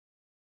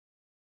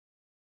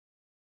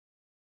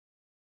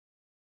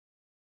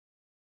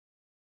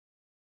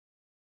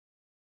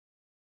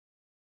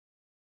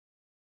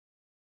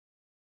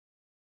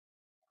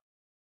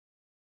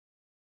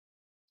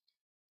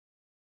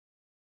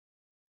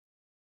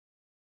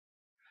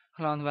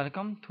Hello and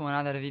welcome to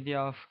another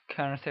video of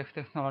KernSafe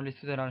Technology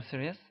tutorial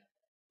series.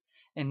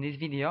 In this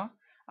video,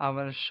 I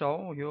will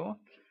show you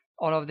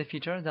all of the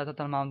features that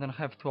TotalMounter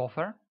have to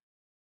offer.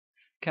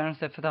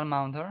 KernSafe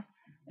TotalMounter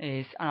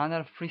is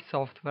another free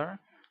software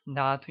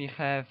that we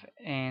have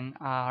in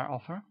our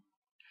offer.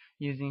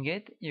 Using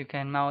it, you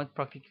can mount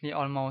practically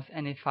almost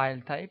any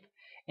file type,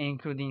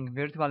 including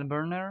virtual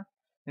burner,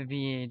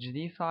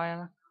 VHD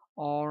file,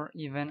 or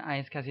even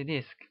iSCSI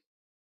disk.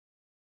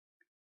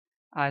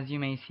 As you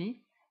may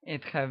see,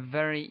 it has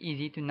very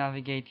easy to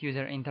navigate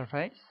user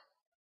interface.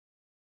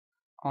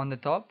 On the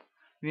top,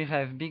 we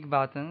have big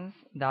buttons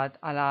that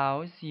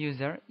allows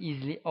user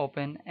easily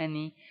open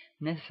any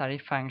necessary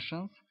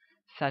functions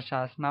such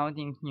as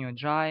mounting new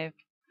drive,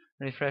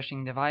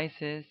 refreshing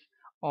devices,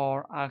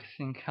 or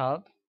accessing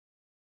help.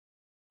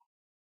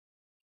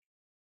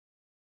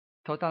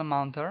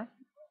 TotalMounter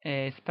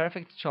is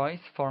perfect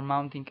choice for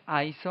mounting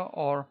ISO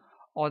or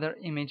other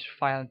image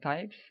file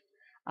types,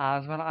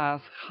 as well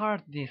as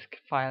hard disk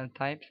file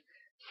types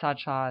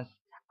such as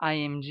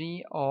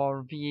IMG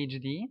or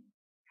VHD,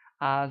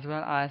 as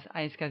well as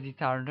iSCSI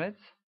targets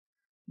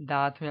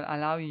that will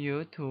allow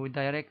you to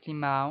directly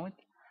mount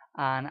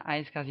an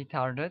iSCSI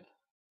target.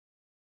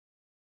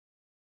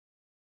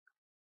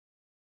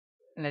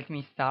 Let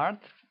me start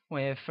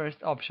with first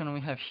option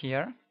we have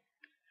here.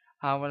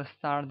 I will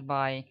start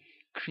by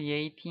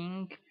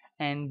creating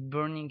and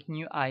burning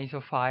new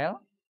ISO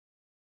file.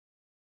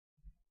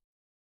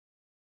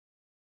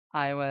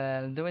 I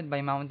will do it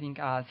by mounting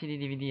a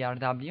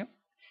CD/DVD-RW.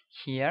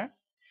 Here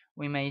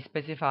we may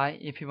specify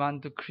if you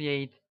want to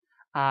create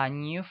a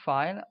new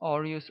file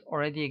or use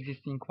already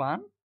existing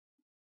one,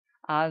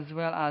 as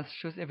well as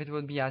choose if it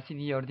will be a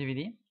CD or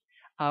DVD.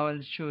 I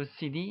will choose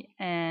CD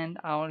and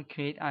I will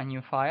create a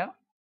new file.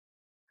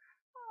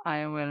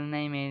 I will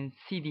name it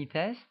CD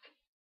test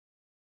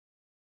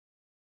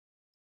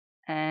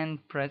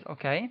and press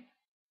OK.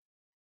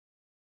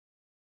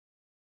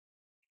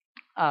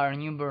 Our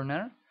new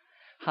burner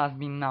has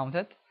been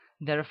mounted,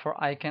 therefore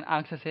I can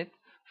access it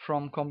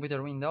from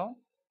computer window.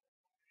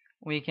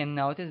 We can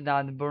notice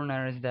that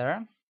burner is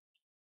there.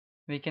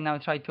 We can now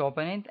try to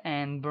open it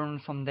and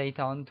burn some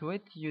data onto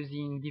it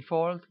using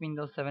default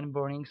Windows 7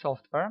 burning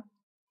software.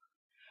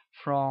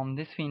 From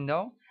this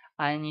window,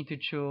 I need to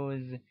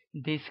choose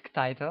disk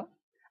title.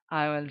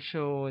 I will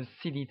choose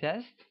CD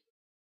test,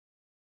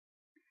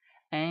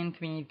 and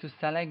we need to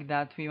select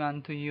that we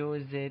want to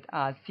use it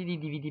as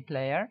CD/DVD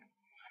player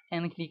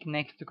and click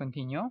next to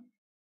continue.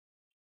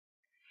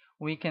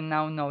 We can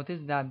now notice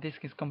that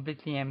disk is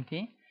completely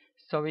empty,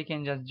 so we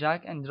can just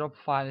drag and drop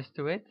files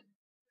to it.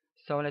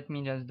 So let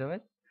me just do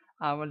it.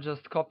 I will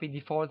just copy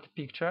default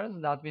pictures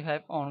that we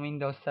have on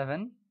Windows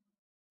 7.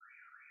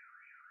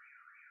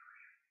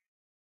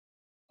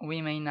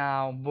 We may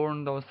now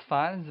burn those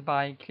files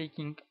by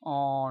clicking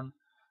on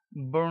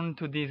Burn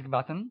to Disk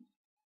button.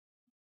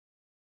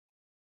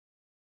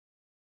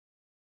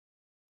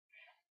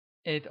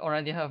 It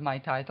already have my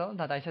title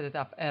that I set it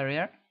up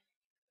earlier.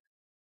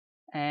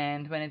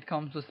 And when it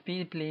comes to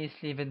speed, please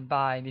leave it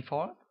by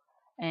default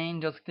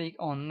and just click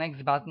on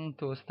Next button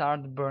to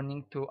start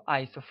burning to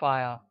ISO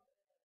file.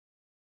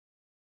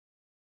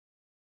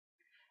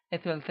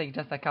 It will take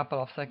just a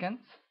couple of seconds.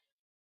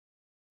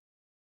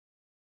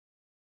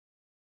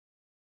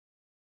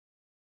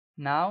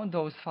 Now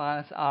those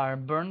files are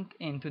burnt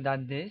into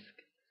that disk,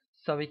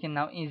 so we can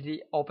now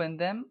easily open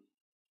them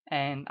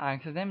and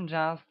access them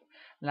just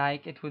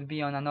like it would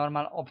be on a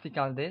normal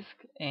optical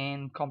disk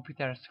in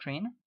computer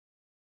screen.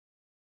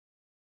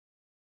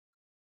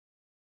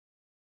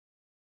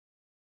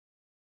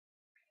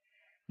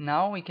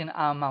 Now we can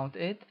unmount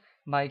it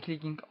by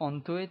clicking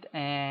onto it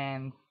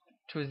and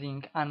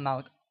choosing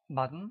Unmount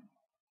button.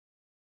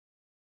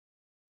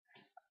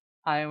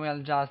 I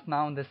will just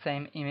mount the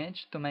same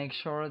image to make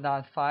sure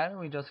that file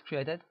we just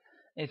created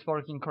is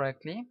working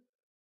correctly.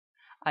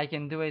 I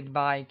can do it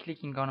by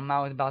clicking on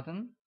Mount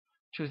button,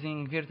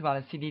 choosing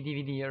Virtual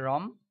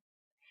CD/DVD-ROM,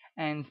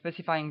 and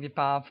specifying the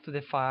path to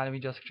the file we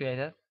just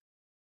created.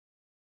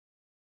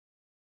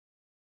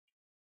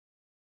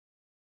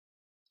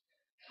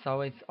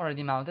 So it's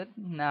already mounted.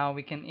 Now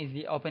we can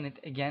easily open it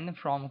again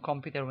from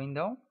computer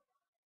window.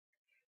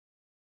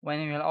 When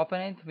we will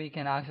open it, we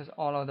can access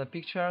all of the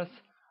pictures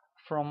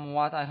from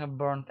what I have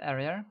burned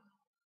earlier.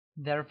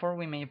 Therefore,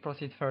 we may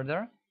proceed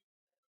further.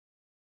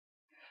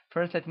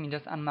 First, let me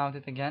just unmount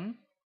it again.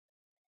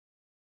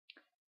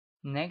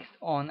 Next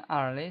on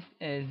our list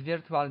is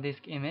virtual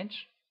disk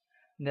image.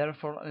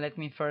 Therefore, let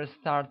me first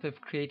start with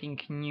creating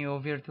new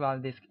virtual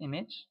disk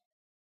image.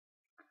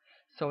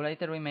 So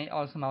later we may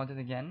also mount it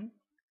again.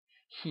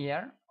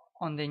 Here,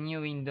 on the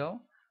new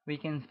window, we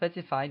can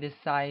specify the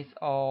size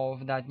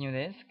of that new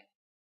disk.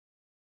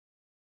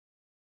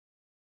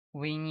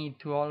 We need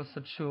to also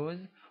choose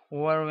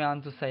where we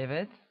want to save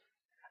it.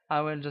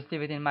 I will just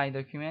leave it in my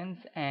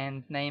documents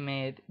and name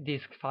it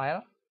disk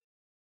file.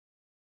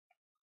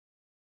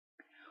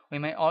 We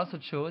may also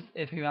choose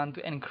if we want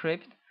to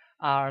encrypt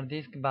our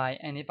disk by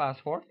any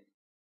password.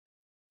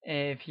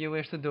 If you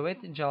wish to do it,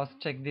 just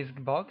check disk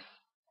box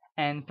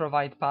and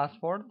provide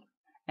password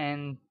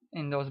and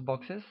in those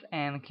boxes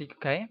and click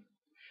OK.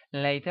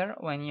 Later,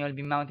 when you'll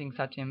be mounting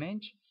such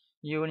image,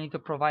 you will need to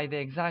provide the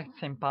exact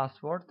same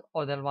password,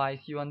 otherwise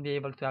you won't be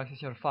able to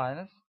access your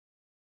files.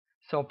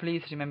 So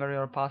please remember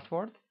your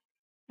password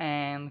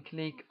and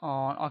click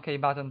on OK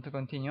button to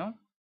continue.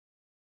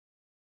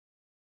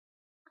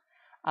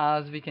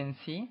 As we can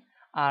see,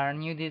 our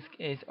new disk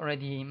is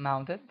already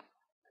mounted,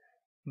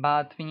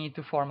 but we need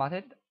to format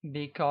it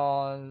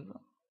because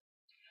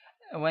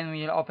when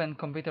we open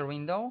computer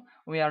window,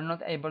 we are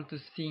not able to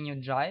see new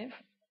drive.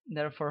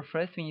 Therefore,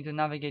 first we need to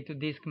navigate to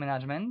disk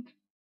management.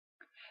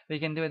 We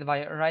can do it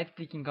by right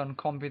clicking on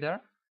computer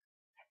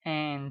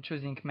and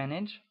choosing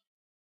manage.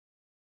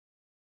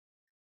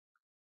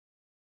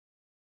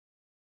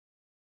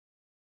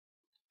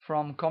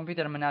 From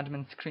computer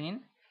management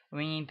screen,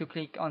 we need to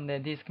click on the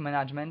disk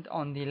management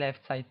on the left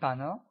side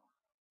panel.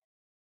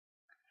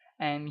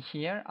 And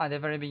here at the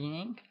very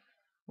beginning,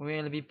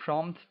 we will be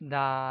prompted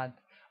that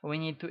we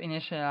need to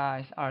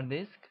initialize our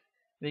disk.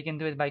 We can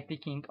do it by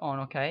clicking on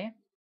OK.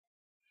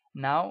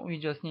 Now we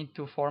just need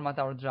to format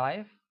our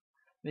drive.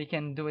 We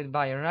can do it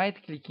by right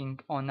clicking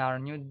on our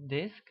new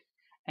disk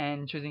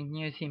and choosing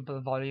new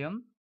simple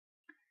volume.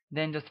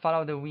 Then just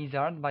follow the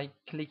wizard by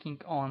clicking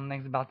on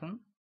next button.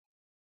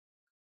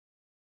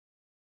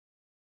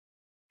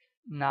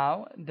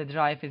 Now the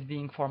drive is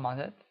being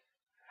formatted.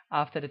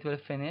 After it will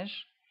finish,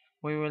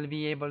 we will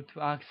be able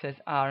to access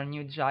our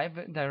new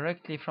drive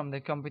directly from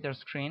the computer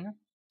screen.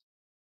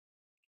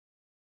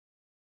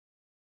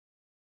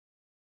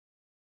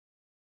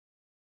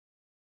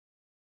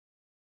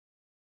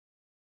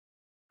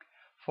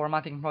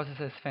 Formatting process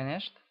is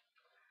finished.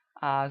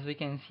 As we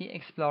can see,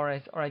 Explorer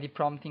is already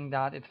prompting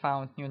that it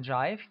found new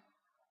drive.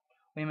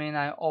 We may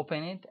now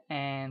open it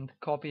and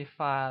copy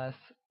files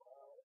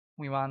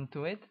we want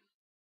to it.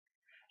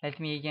 Let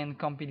me again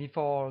copy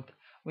default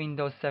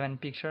Windows 7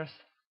 pictures.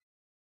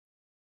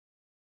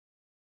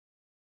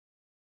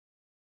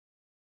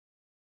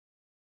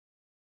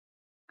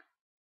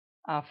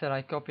 After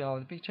I copy all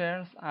the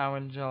pictures, I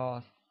will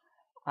just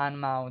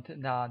unmount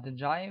the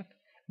drive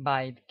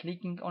by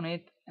clicking on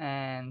it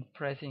and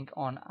pressing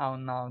on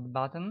unmount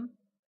button.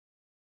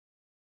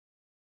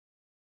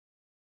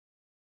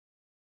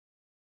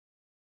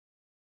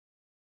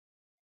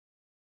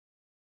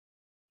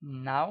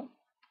 Now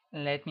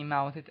let me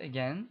mount it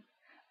again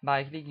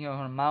by clicking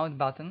on mount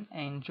button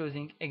and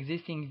choosing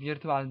existing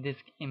virtual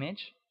disk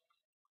image.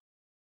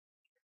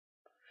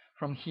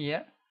 From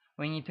here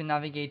we need to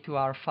navigate to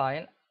our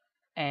file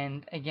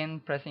and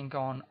again pressing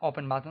on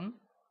open button.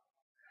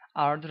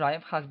 Our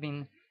drive has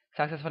been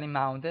successfully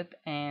mounted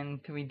and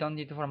we don't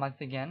need to format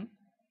it again.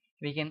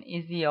 We can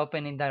easily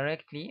open it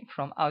directly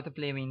from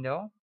autoplay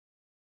window.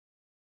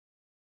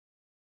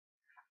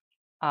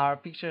 Our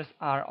pictures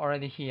are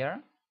already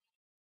here.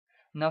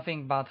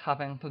 Nothing bad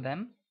happened to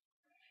them.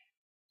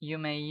 You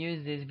may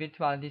use this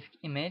virtual disk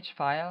image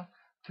file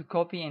to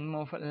copy and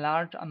move a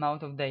large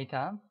amount of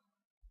data.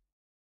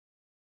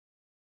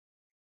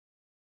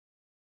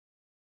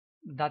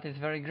 That is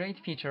very great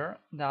feature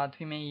that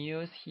we may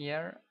use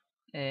here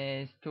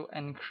is to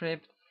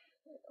encrypt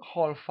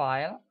whole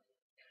file,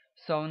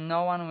 so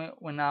no one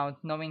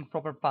without knowing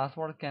proper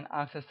password can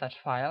access such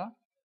file.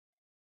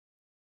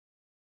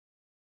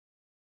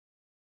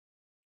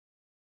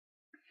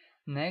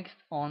 Next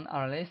on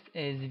our list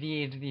is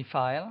VHD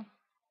file.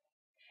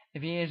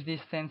 VHD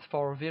stands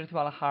for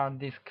virtual hard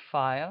disk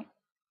file.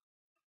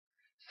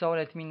 So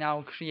let me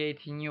now create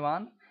a new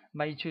one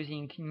by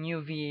choosing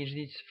new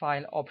VHD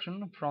file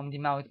option from the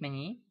mount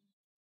menu.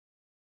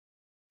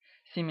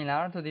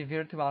 Similar to the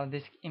virtual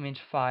disk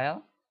image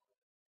file,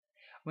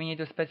 we need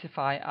to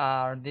specify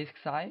our disk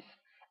size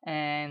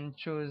and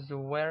choose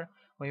where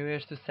we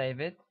wish to save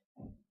it.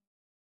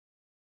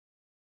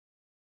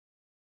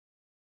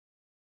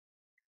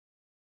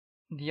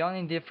 The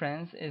only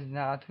difference is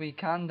that we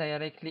can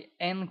directly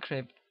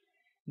encrypt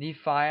the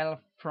file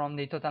from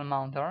the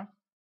TotalMounter.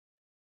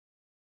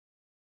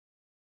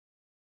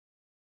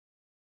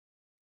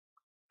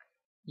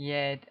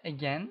 Yet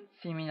again,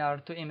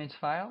 similar to image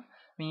file,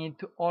 we need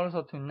to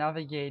also to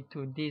navigate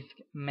to disk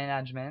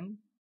management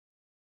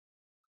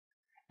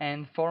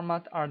and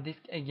format our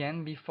disk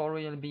again before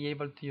we will be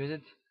able to use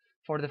it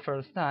for the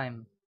first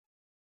time.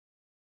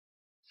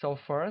 So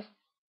first,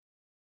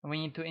 we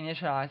need to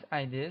initialize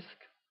iDisk.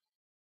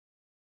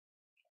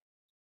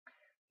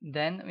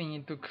 Then we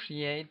need to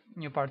create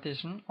new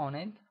partition on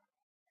it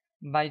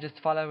by just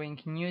following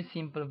new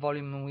simple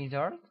volume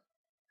wizard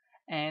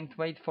and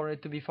wait for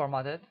it to be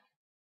formatted.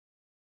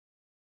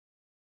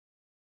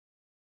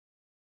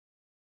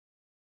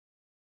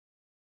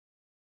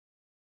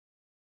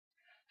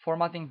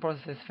 Formatting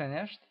process is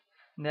finished.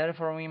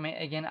 Therefore, we may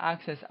again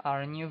access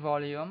our new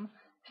volume,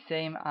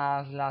 same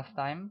as last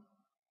time.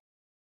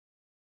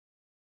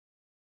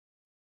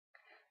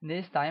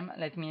 This time,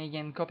 let me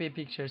again copy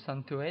pictures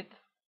onto it.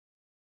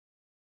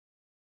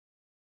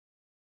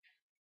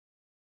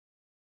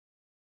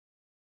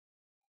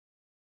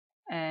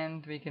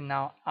 And we can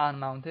now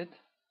unmount it.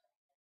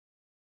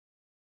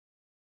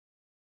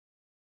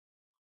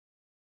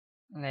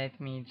 Let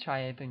me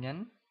try it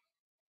again.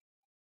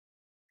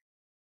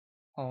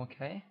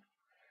 Okay.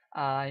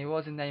 I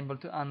wasn't able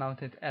to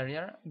unmount it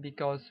earlier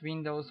because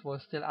Windows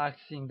was still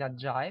accessing that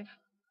drive.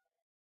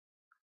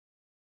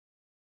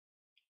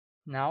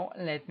 Now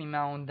let me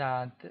mount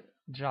that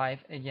drive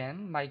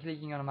again by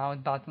clicking on the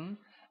mount button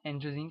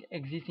and choosing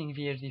existing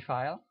VHD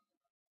file,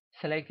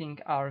 selecting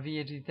our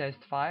VHD test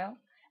file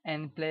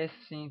and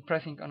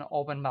pressing on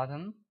open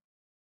button.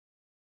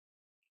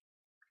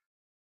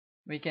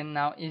 We can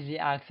now easily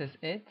access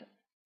it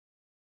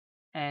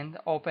and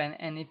open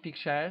any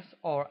pictures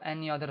or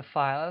any other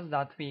files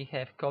that we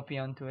have copied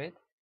onto it.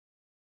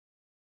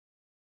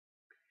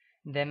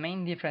 The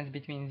main difference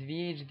between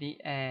VHD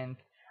and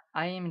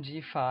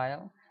IMG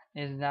file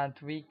is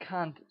that we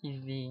can't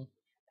easily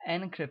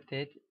encrypt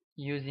it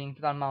using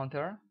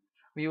TotalMounter.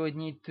 We would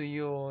need to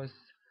use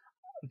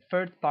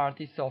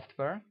third-party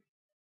software,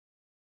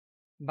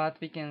 but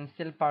we can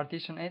still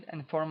partition it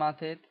and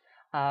format it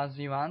as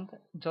we want,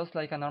 just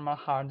like a normal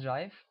hard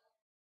drive.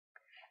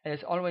 It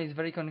is always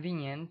very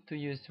convenient to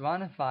use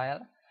one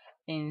file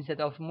instead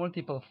of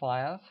multiple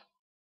files.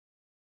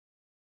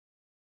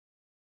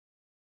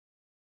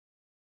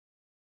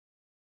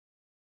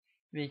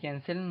 We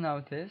can still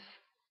notice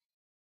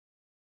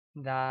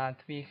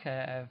that we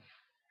have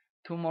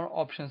two more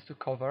options to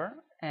cover,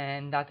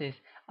 and that is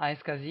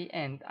iSCSI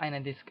and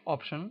INetDisk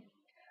option.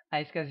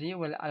 iSCSI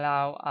will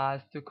allow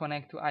us to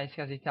connect to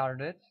iSCSI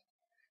targets.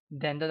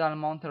 Then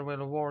TotalMounter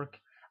will work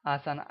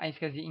as an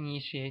iSCSI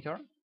initiator.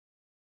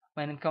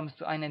 When it comes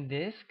to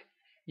INetDisk,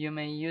 you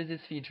may use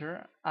this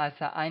feature as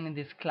an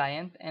INetDisk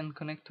Client and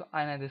connect to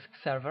INetDisk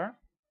Server.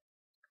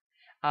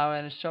 I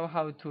will show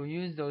how to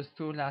use those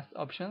two last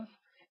options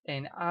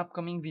in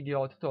upcoming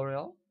video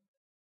tutorial.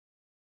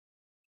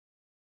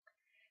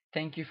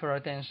 Thank you for your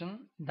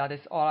attention. That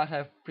is all I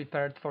have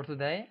prepared for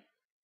today,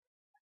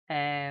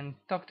 and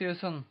talk to you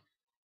soon.